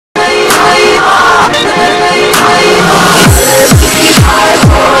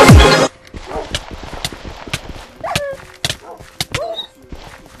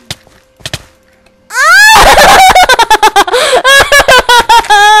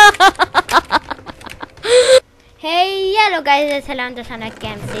guys,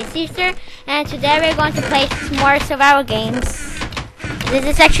 11DarksonicMC's sister, and today we're going to play some more survival games. This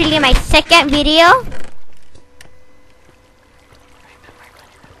is actually my second video.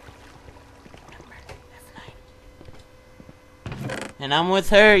 And I'm with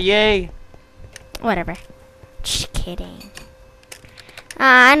her, yay! Whatever. Just kidding.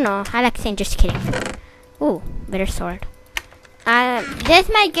 I know, I like saying just kidding. Ooh, better sword. This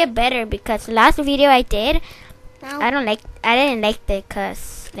might get better because last video I did, I didn't like it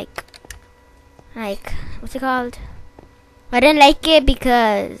because like what's it called? I didn't like it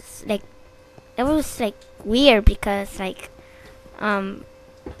because like it was like weird because like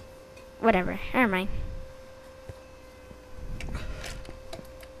whatever. Never mind.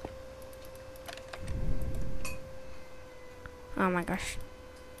 Oh my gosh.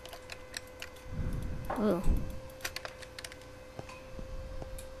 Ooh.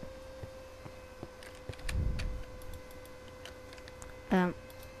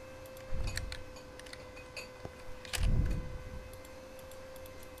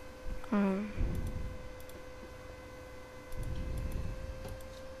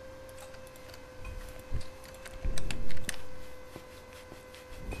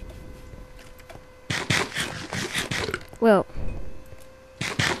 Well.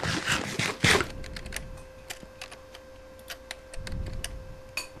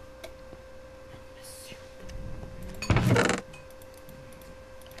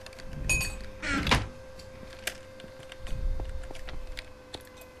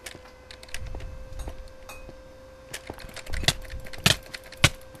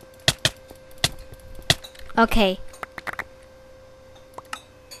 Okay.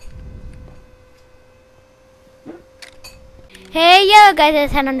 Hey yo guys,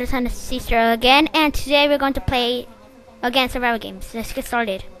 it's 11DarksonicMC's sister again, and today we're going to play again survival games. Let's get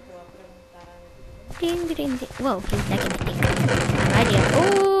started. Ding, ding, ding. Whoa, he's lagging, I think. No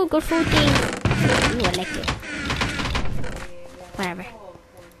idea. Ooh, good food thing. Ooh, I like it. Whatever.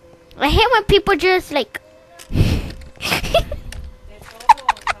 I hate when people just like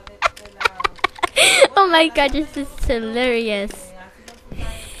oh my god, this is hilarious.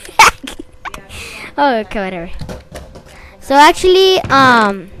 Oh, okay, whatever. So actually,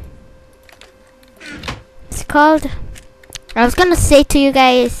 it's called, I was gonna say to you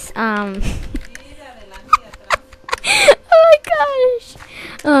guys, oh my gosh.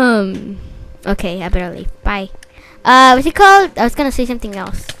 Okay, I better leave. Bye. What's it called? I was gonna say something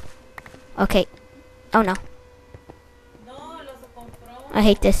else. Okay. Oh no. I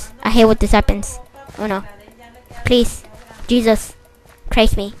hate this. I hate what this happens. Oh no. Please. Jesus.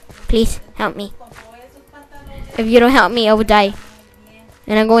 Christ me. Please help me. If you don't help me, I will die.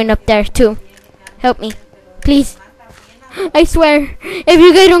 And I'm going up there too. Help me. Please. I swear. If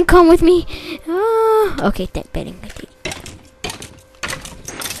you guys don't come with me. Okay, betting.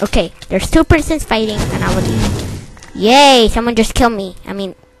 Okay, there's two persons fighting and I will leave. Yay, someone just killed me. I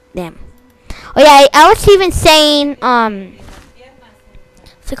mean, them. Oh yeah, I was even saying,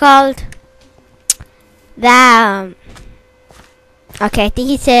 what's it called? That, okay, I think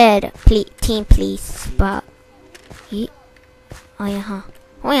he said, team please, but, oh yeah, huh.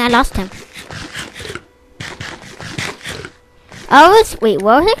 Oh yeah, I lost him. Wait,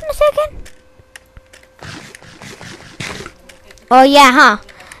 what was I gonna say again? Oh yeah, huh.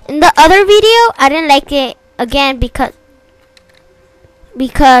 In the other video, I didn't like it again because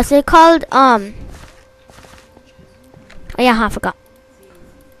it called, oh yeah, huh, I forgot.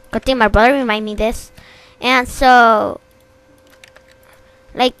 Good thing my brother reminded me this. And so,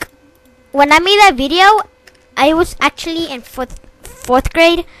 like, when I made that video, I was actually in fourth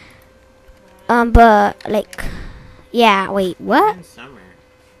grade. But like, yeah. Wait, what? In summer.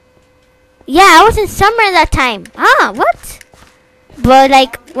 Yeah, I was in summer at that time. Ah, what? But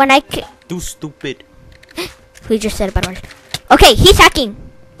like, when I Too stupid. Who just said a bad word? Okay, he's hacking.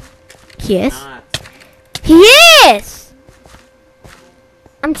 He is. Not. He is.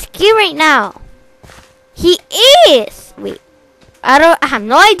 I'm scared right now. He is. Wait, I have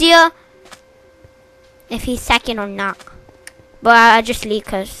no idea if he's second or not. But I just leave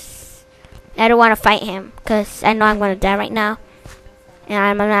because I don't want to fight him because I know I'm going to die right now. And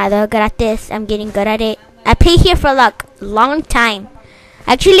I'm not that good at this. I'm getting good at it. I play here for like a long time.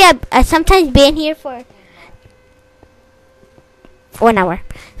 Actually, I sometimes been here for 1 hour.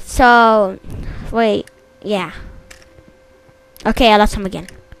 So, wait, yeah. Okay, I lost him again.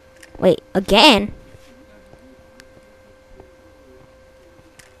 Wait, again?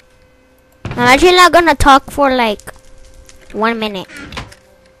 I'm actually not gonna talk for like 1 minute.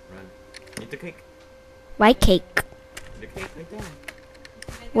 Run. Eat the cake. White cake. The cake right there.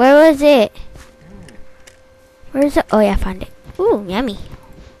 Where was it? Where is it? Oh yeah, I found it. Ooh, yummy.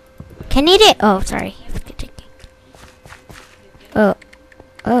 Can eat it? Oh, sorry. Oh.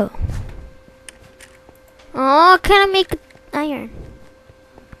 Oh. Oh, can I make iron?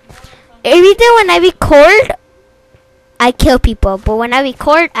 Every day when I record, I kill people. But when I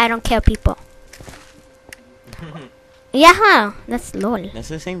record, I don't kill people. Yeah, huh? That's lol. That's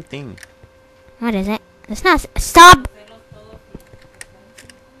the same thing. What is it? It's not. Stop!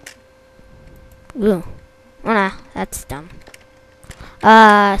 Ooh. Oh, no, that's dumb.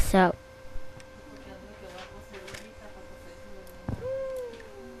 So.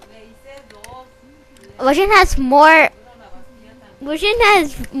 Version has more. Version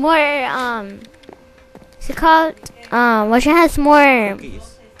has more. What's it called? Version has more.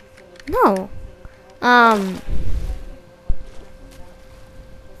 Cookies. No.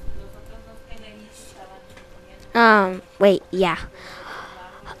 Wait, yeah.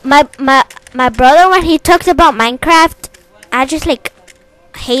 My brother, when he talks about Minecraft, I just like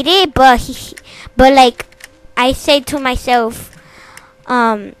hate it, but like I say to myself,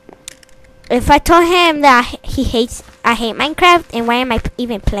 if I told him that I hate Minecraft, and why am I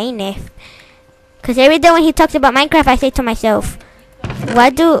even playing it? Because every day when he talks about Minecraft, I say to myself, I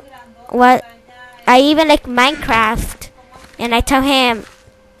even like Minecraft, and I tell him,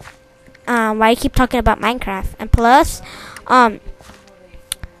 why you keep talking about Minecraft? And plus, when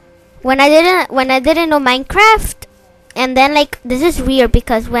I didn't know Minecraft, and then like this is weird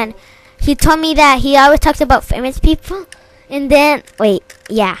because when he told me that he always talks about famous people, and then when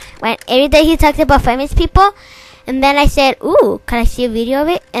every day he talks about famous people, and then I said, ooh, can I see a video of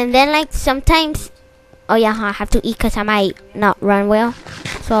it? And then like sometimes, oh yeah, I have to eat because I might not run well,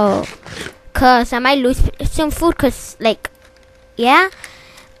 so cause I might lose some food, cause like, yeah,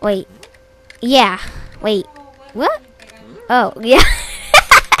 what? Oh yeah.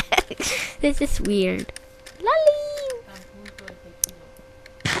 This is weird. Lolly.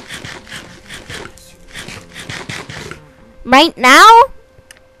 Right now,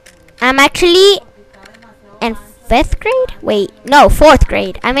 I'm actually in 5th grade. Wait, no, 4th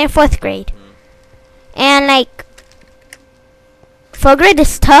grade. I'm in 4th grade. And like, 4th grade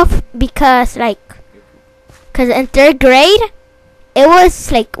is tough because in 3rd grade, it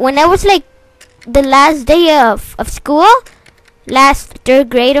was like, when I was like the last day of school, last 3rd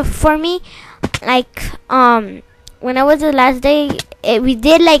grade for me, like when I was the last day, we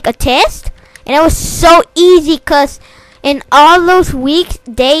did like a test, and it was so easy because in all those weeks,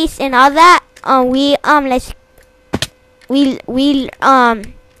 days, and all that, the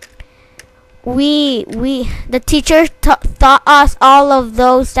teacher taught us all of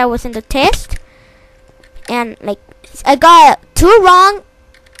those that was in the test, and like I got 2 wrong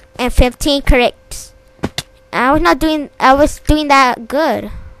and 15 correct. I was doing that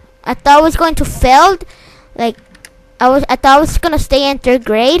good. I thought I was going to fail. Like I thought I was gonna stay in 3rd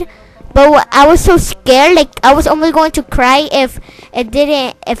grade, but I was so scared. Like I was only going to cry if I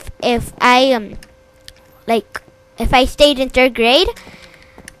stayed in 3rd grade.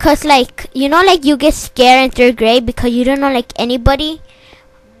 Cause like, you know, like you get scared in 3rd grade because you don't know like anybody.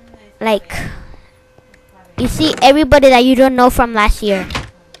 Like you see everybody that you don't know from last year.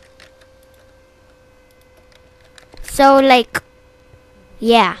 So like,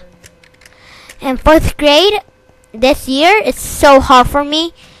 yeah. And 4th grade this year, it's so hard for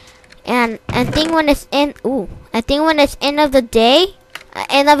me. And I think when it's end of the day,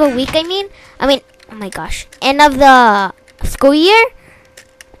 end of the week, I mean, oh my gosh, end of the school year,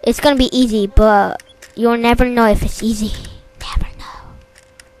 it's gonna be easy, but you'll never know if it's easy. Never know.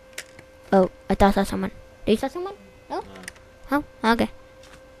 Oh, I thought I saw someone. Did you saw someone? No? Oh, okay.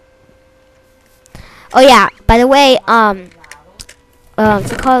 Oh yeah, by the way,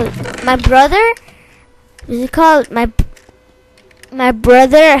 what's it called? My brother, what's it called? My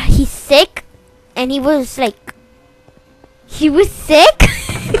brother, he's sick, and he was sick.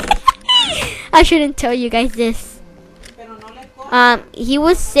 I shouldn't tell you guys this. He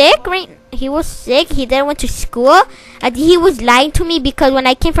was sick, right? He was sick. He didn't went to school. He was lying to me because when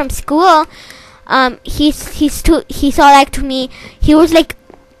I came from school, he saw like to me. He was like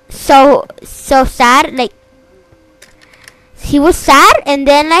so sad. Like he was sad, and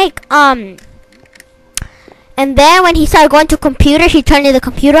then like and then when he started going to computer, he turned the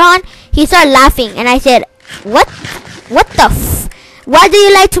computer on. He started laughing, and I said, "What the why do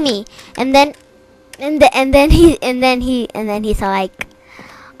you lie to me?" And then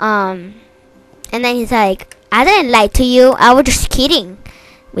he's like, I didn't lie to you. I was just kidding.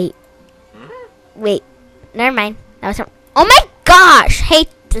 Wait, never mind. That was oh my gosh, hate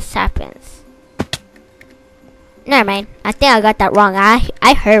this happens. Never mind. I think I got that wrong.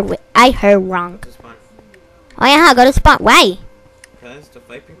 I heard wrong. Oh yeah, go to spawn. Why? Because to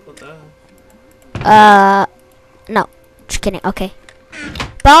fight people, duh. No. Just kidding. Okay.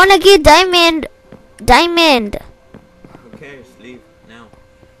 But I wanna get diamond. Diamond. Who cares? Leave now.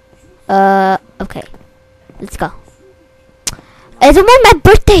 Okay. Let's go. It's almost my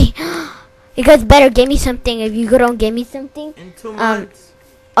birthday. You guys better give me something if you don't give me something. In 2 months.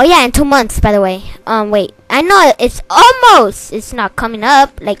 Oh yeah, in 2 months, by the way. Wait. I know it's almost. It's not coming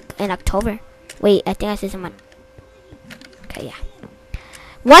up like in October. Wait, I think I said someone. Okay, yeah.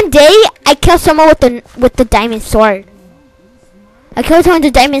 One day I killed someone with the diamond sword. I killed someone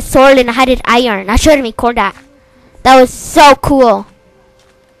with the diamond sword and I had it iron. I should have recorded that. That was so cool.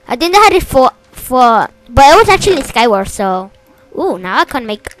 I think I had it for but it was actually Skyward, so ooh, now I can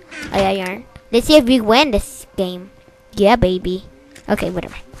make a iron. Let's see if we win this game. Yeah, baby. Okay,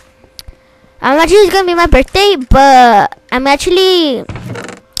 whatever. It's gonna be my birthday, but I'm actually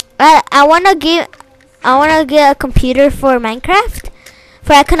I wanna get a computer for Minecraft,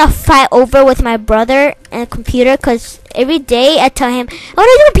 for I cannot fight over with my brother and a computer. Cause every day I tell him, "When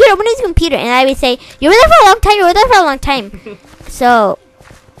is the computer? When is the computer?" And I would say, "You were there for a long time. You were there for a long time." So,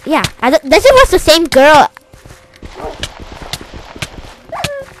 yeah, this was the same girl.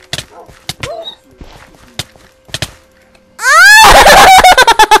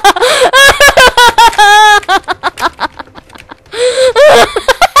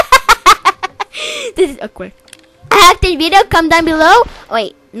 This is awkward. I like this video, comment down below.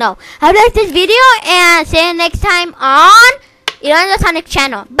 Wait, no. I like this video and see you next time on 11DarksonicMC's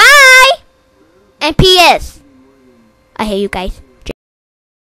channel. Bye! And P.S. I hate you guys.